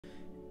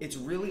it's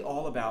really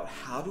all about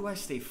how do I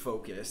stay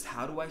focused,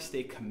 how do I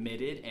stay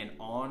committed and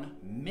on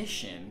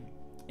mission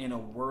in a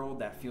world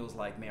that feels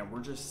like, man, we're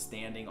just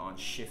standing on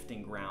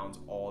shifting grounds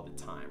all the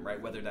time,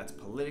 right? Whether that's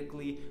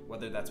politically,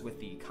 whether that's with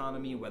the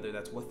economy, whether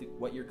that's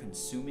what you're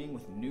consuming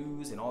with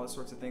news and all those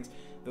sorts of things,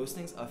 those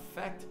things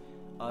affect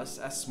us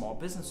as small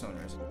business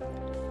owners.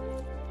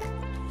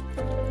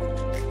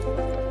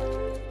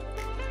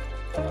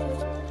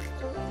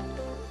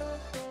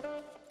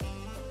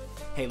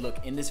 Hey,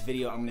 look, in this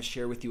video, I'm gonna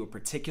share with you a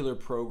particular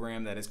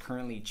program that is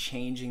currently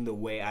changing the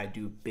way I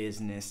do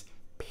business,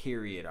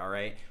 period, all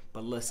right?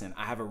 But listen,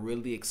 I have a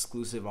really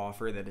exclusive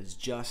offer that is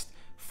just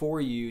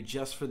for you,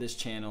 just for this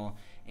channel,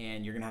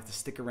 and you're gonna have to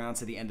stick around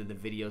to the end of the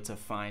video to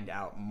find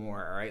out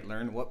more, all right?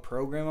 Learn what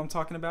program I'm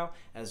talking about,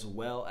 as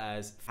well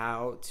as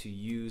how to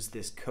use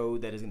this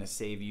code that is gonna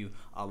save you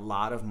a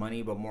lot of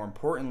money, but more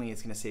importantly,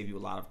 it's gonna save you a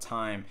lot of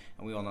time,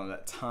 and we all know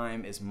that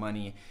time is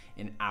money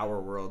in our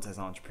worlds as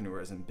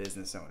entrepreneurs and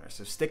business owners.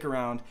 So stick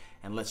around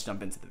and let's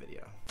jump into the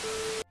video.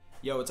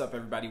 Yo, what's up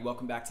everybody?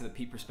 Welcome back to The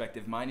Pete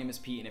Perspective. My name is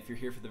Pete, and if you're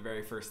here for the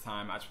very first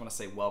time, I just wanna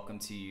say welcome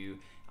to you.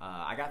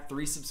 I got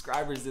 3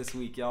 subscribers this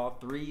week, y'all.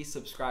 3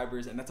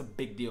 subscribers, and that's a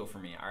big deal for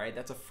me, all right?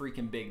 That's a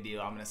freaking big deal.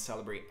 I'm gonna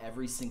celebrate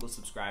every single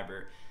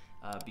subscriber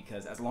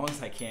because as long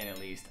as I can at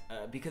least,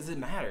 because it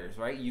matters,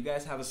 right? You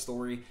guys have a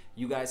story,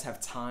 you guys have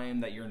time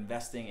that you're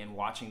investing in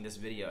watching this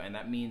video, and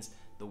that means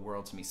the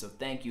world to me. So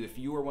thank you. If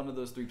you are one of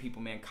those 3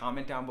 people, man,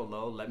 comment down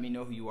below. Let me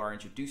know who you are,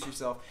 introduce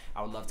yourself.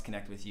 I would love to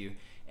connect with you.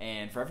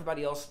 And for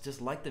everybody else, just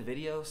like the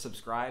video,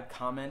 subscribe,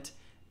 comment.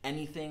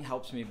 Anything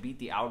helps me beat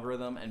the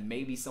algorithm, and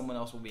maybe someone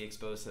else will be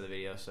exposed to the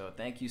video. So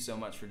thank you so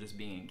much for just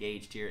being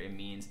engaged here. It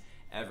means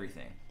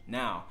everything.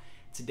 Now,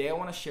 today I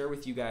want to share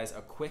with you guys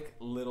a quick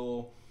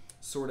little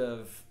sort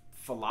of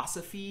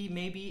philosophy,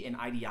 maybe an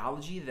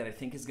ideology that I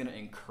think is going to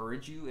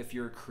encourage you if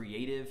you're a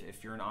creative,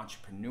 if you're an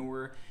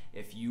entrepreneur,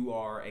 if you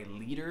are a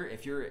leader,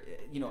 if you're,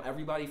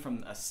 everybody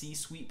from a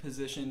C-suite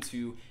position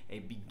to a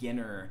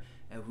beginner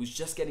who's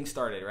just getting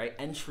started, right?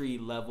 Entry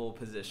level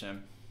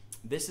position.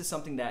 This is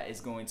something that is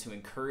going to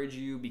encourage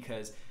you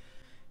because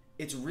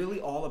it's really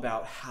all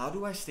about how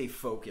do I stay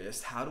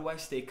focused, how do I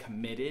stay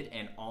committed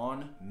and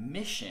on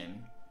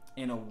mission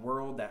in a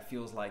world that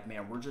feels like,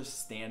 man, we're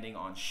just standing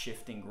on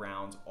shifting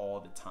grounds all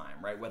the time,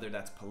 right? Whether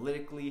that's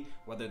politically,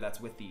 whether that's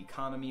with the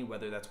economy,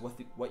 whether that's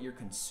what you're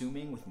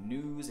consuming with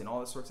news and all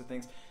those sorts of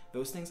things,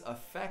 those things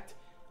affect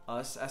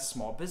us as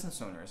small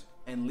business owners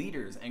and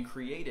leaders and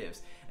creatives.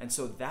 And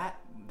so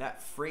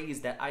that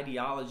phrase, that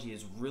ideology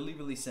is really,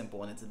 really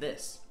simple, and it's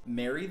this: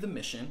 marry the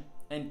mission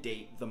and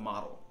date the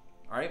model.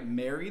 All right,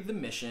 marry the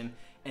mission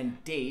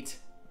and date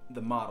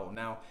the model.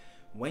 Now,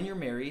 when you're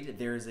married,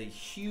 there is a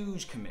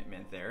huge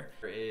commitment there.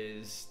 There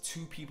is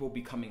 2 people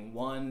becoming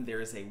one.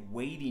 There is a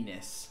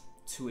weightiness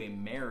to a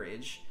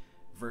marriage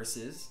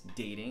versus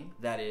dating.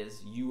 That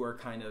is, you are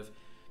kind of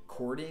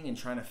courting and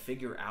trying to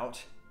figure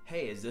out,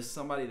 hey, is this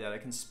somebody that I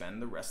can spend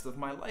the rest of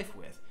my life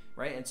with,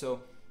 right? And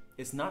so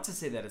it's not to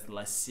say that it's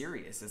less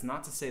serious. It's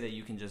not to say that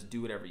you can just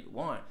do whatever you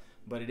want,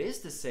 but it is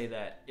to say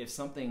that if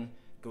something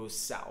goes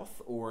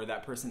south or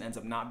that person ends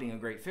up not being a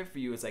great fit for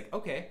you, it's like,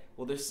 okay,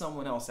 well, there's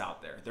someone else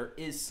out there. There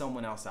is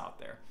someone else out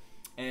there.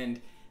 And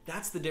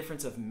that's the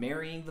difference of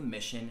marrying the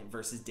mission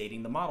versus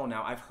dating the model.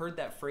 Now, I've heard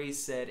that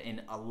phrase said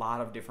in a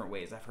lot of different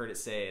ways. I've heard it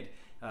said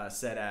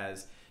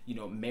as,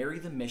 marry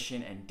the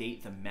mission and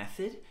date the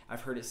method.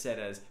 I've heard it said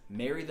as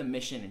marry the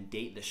mission and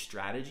date the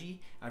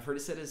strategy. I've heard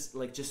it said as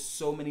like just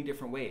so many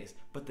different ways.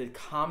 But the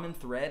common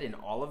thread in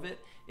all of it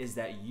is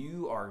that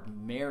you are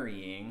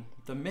marrying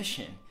the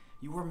mission.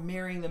 You are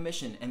marrying the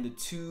mission, and the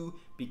 2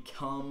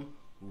 become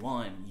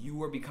one.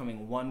 You are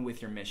becoming one with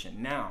your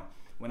mission. Now,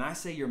 when I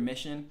say your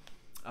mission,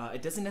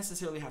 it doesn't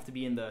necessarily have to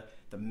be in the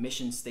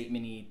mission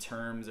statement-y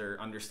terms or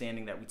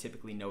understanding that we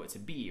typically know it to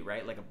be,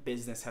 right? Like a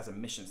business has a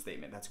mission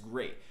statement. That's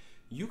great.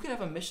 You could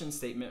have a mission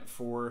statement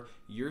for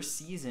your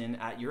season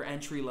at your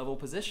entry-level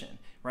position,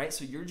 right?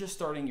 So you're just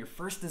starting your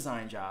first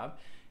design job,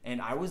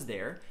 and I was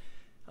there.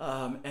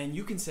 And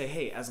you can say,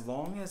 hey, as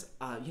long as,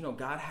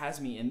 God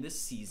has me in this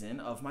season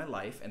of my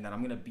life and that I'm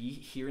going to be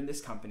here in this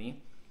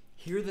company,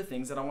 here are the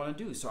things that I want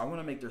to do. So I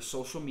want to make their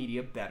social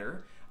media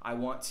better. I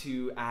want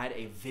to add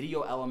a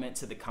video element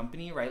to the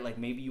company, right? Like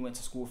maybe you went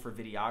to school for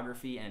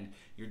videography and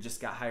you just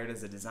got hired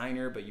as a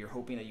designer, but you're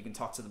hoping that you can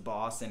talk to the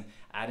boss and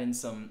add in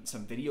some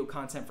video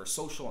content for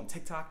social and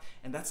TikTok.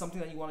 And that's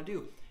something that you want to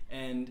do.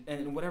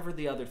 And whatever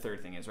the other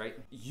third thing is, right?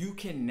 You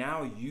can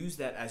now use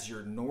that as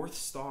your North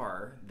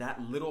Star,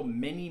 that little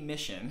mini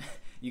mission.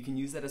 You can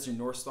use that as your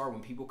North Star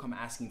when people come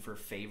asking for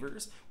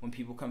favors, when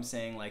people come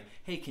saying like,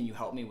 hey, can you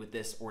help me with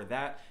this or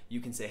that? You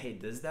can say, hey,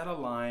 does that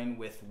align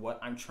with what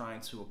I'm trying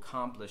to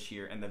accomplish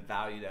here and the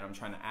value that I'm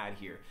trying to add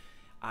here?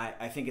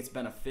 I think it's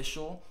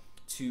beneficial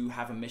to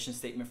have a mission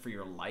statement for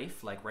your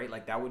life,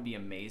 right? That would be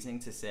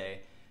amazing to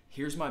say,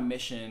 here's my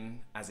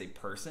mission as a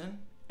person.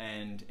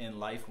 And in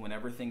life,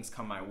 whenever things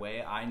come my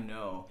way, I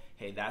know,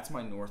 hey, that's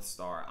my North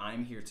Star.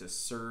 I'm here to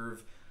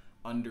serve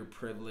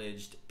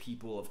underprivileged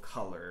people of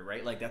color,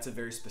 right? Like that's a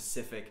very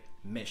specific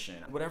mission.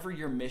 Whatever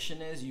your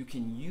mission is, you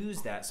can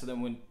use that. So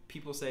then when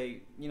people say,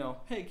 you know,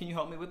 hey, can you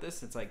help me with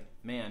this? It's like,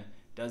 man,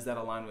 does that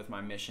align with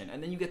my mission?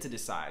 And then you get to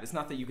decide. It's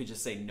not that you could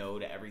just say no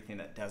to everything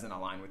that doesn't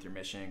align with your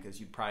mission, because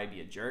you'd probably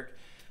be a jerk.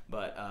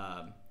 But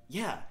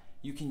yeah,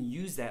 you can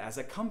use that as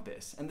a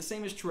compass. And the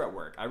same is true at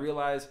work. I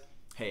realize,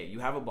 hey, you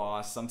have a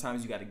boss.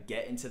 Sometimes you got to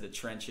get into the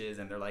trenches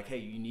and they're like, hey,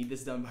 you need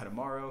this done by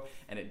tomorrow,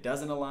 and it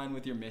doesn't align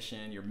with your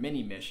mission, your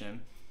mini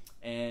mission,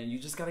 and you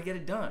just got to get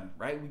it done,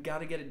 right? We got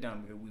to get it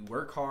done. We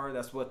work hard.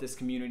 That's what this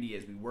community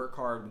is. We work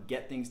hard. We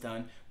get things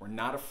done. We're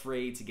not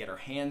afraid to get our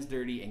hands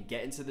dirty and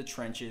get into the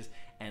trenches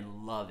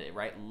and love it,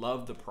 right?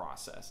 Love the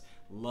process.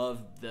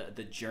 Love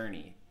the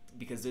journey,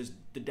 because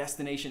the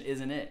destination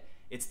isn't it.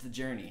 It's the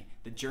journey.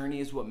 The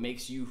journey is what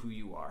makes you who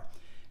you are.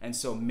 And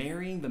so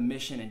marrying the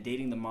mission and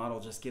dating the model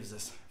just gives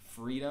us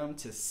freedom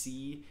to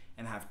see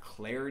and have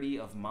clarity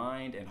of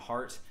mind and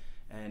heart.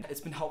 And it's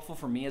been helpful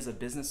for me as a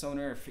business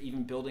owner,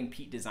 even building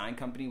Pete Design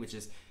Company, which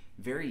is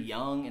very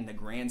young in the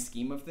grand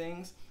scheme of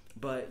things.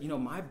 But you know,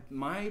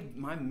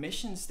 my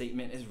mission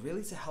statement is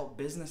really to help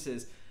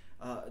businesses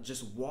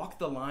just walk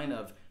the line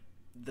of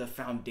the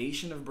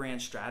foundation of brand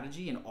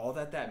strategy and all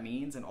that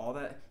means, and all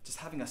that, just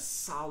having a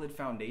solid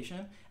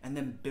foundation and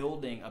then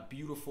building a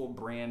beautiful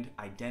brand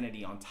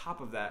identity on top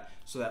of that,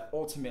 so that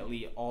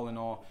ultimately, all in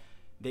all,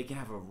 they can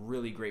have a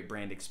really great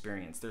brand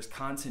experience. There's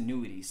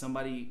continuity.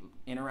 Somebody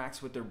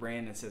interacts with their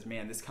brand and says,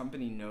 man, this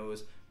company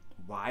knows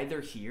why they're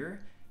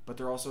here, but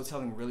they're also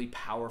telling really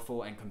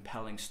powerful and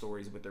compelling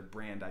stories with their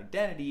brand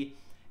identity.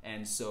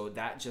 And so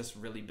that just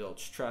really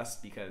builds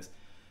trust, because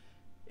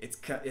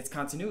it's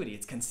continuity,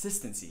 it's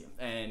consistency,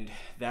 and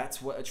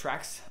that's what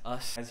attracts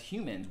us as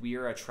humans. We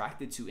are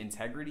attracted to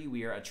integrity.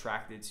 We are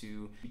attracted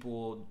to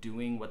people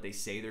doing what they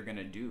say they're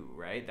gonna do,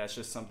 right? That's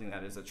just something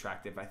that is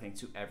attractive, I think,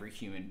 to every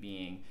human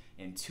being,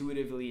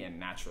 intuitively and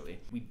naturally.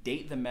 We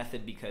date the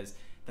method because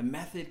the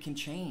method can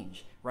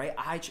change, right?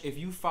 If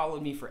you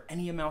followed me for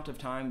any amount of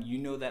time, you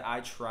know that I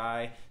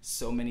try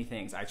so many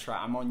things.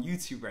 I'm on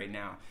YouTube right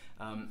now.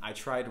 I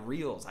tried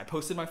Reels. I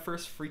posted my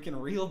first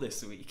freaking Reel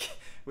this week,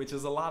 which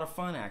was a lot of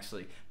fun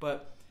actually.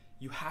 But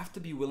you have to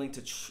be willing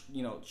to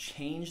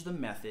change the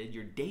method.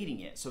 You're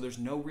dating it, so there's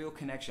no real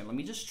connection. Let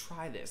me just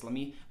try this. Let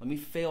me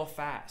fail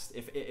fast.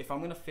 If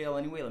I'm gonna fail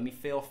anyway, let me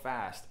fail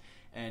fast.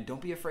 And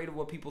don't be afraid of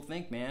what people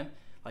think, man.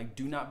 Like,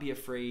 do not be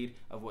afraid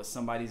of what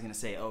somebody's gonna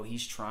say. Oh,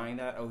 he's trying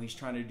that. Oh, he's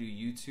trying to do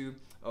YouTube.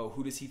 Oh,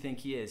 who does he think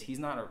he is? He's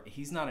not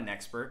an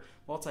expert.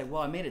 Well, it's like,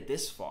 well, I made it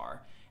this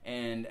far,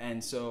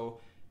 and so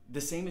the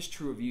same is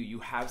true of you. You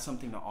have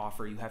something to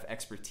offer. You have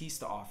expertise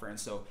to offer, and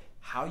so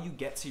how you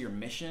get to your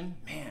mission,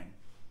 man,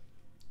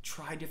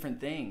 try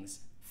different things,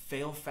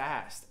 fail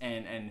fast,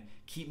 and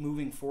keep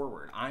moving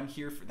forward. I'm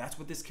here for. That's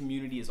what this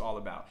community is all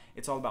about.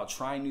 It's all about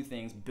trying new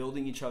things,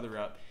 building each other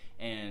up.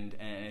 And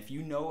if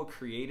you know a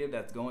creative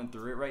that's going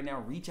through it right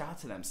now, reach out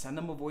to them. Send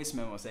them a voice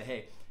memo. Say,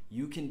 hey,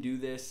 you can do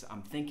this.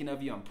 I'm thinking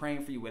of you. I'm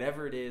praying for you,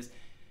 whatever it is.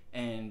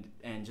 And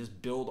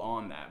just build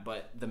on that.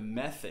 But the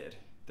method,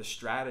 the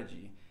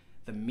strategy,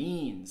 the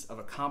means of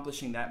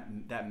accomplishing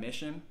that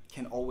mission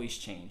can always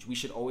change. We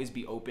should always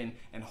be open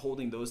and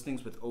holding those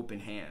things with open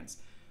hands.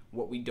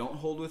 What we don't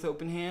hold with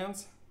open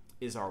hands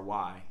is our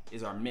why,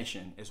 is our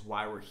mission, is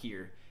why we're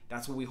here.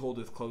 That's what we hold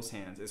with closed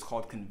hands. It's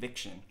called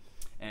conviction.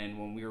 And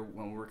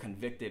when we're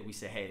convicted, we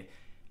say, hey,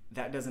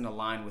 that doesn't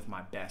align with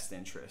my best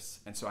interests.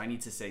 And so I need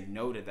to say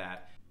no to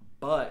that.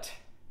 But,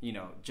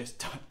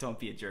 just don't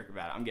be a jerk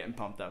about it. I'm getting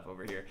pumped up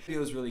over here. The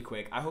video is really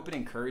quick. I hope it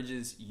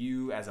encourages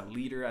you as a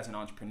leader, as an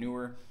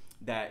entrepreneur,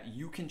 that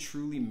you can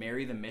truly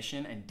marry the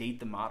mission and date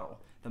the model.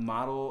 The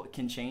model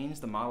can change.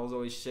 The model is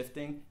always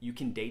shifting. You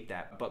can date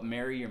that, but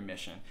marry your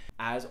mission.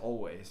 As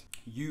always,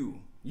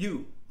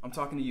 I'm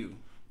talking to you.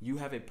 You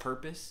have a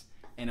purpose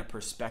and a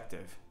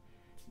perspective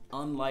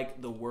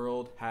unlike the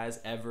world has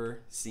ever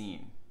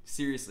seen.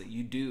 Seriously,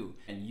 you do.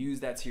 And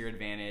use that to your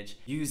advantage.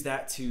 Use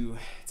that to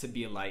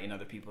be a light in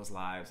other people's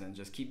lives, and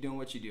just keep doing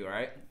what you do, all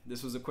right?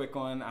 This was a quick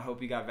one. I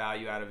hope you got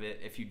value out of it.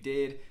 If you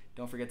did,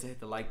 don't forget to hit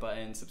the like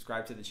button,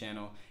 subscribe to the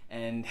channel.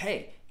 And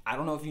hey, I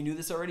don't know if you knew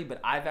this already,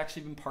 but I've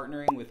actually been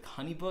partnering with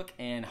HoneyBook,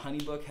 and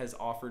HoneyBook has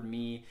offered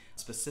me a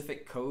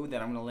specific code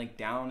that I'm gonna link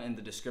down in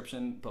the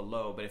description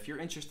below. But if you're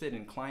interested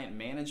in client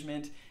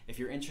management, if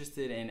you're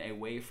interested in a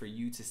way for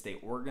you to stay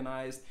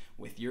organized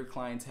with your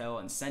clientele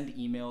and send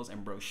emails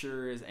and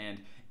brochures and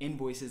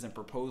invoices and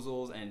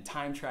proposals and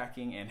time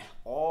tracking and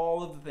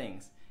all of the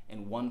things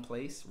in one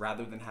place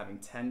rather than having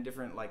 10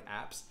 different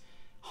apps,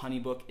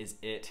 HoneyBook is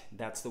it.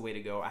 That's the way to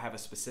go. I have a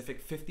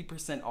specific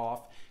 50%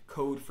 off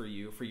code for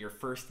you for your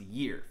first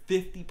year.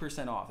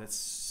 50% off. That's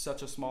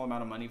such a small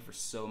amount of money for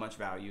so much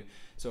value.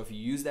 So if you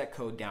use that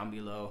code down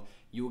below,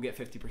 you will get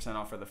 50%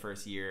 off for the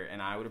first year, and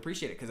I would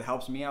appreciate it because it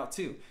helps me out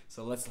too.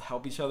 So let's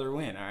help each other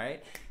win, all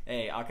right?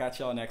 Hey, I'll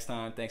catch y'all next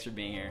time. Thanks for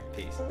being here.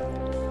 Peace.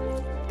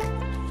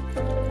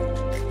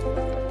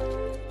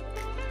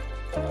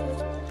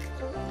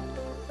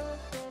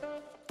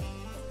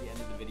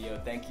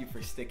 Thanks Thank you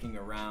for sticking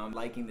around,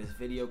 liking this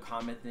video,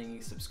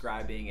 commenting,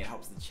 subscribing. It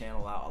helps the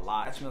channel out a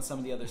lot. Catch me on some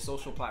of the other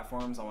social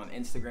platforms. I'm on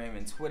Instagram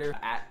and Twitter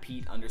at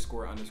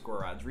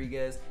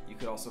Pete__Rodriguez. You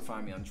could also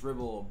find me on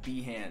Dribbble,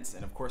 Behance,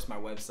 and of course my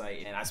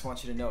website. And I just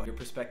want you to know, your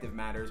perspective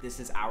matters. This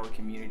is our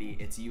community.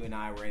 It's you and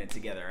I. We're in it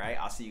together, all right?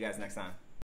 I'll see you guys next time.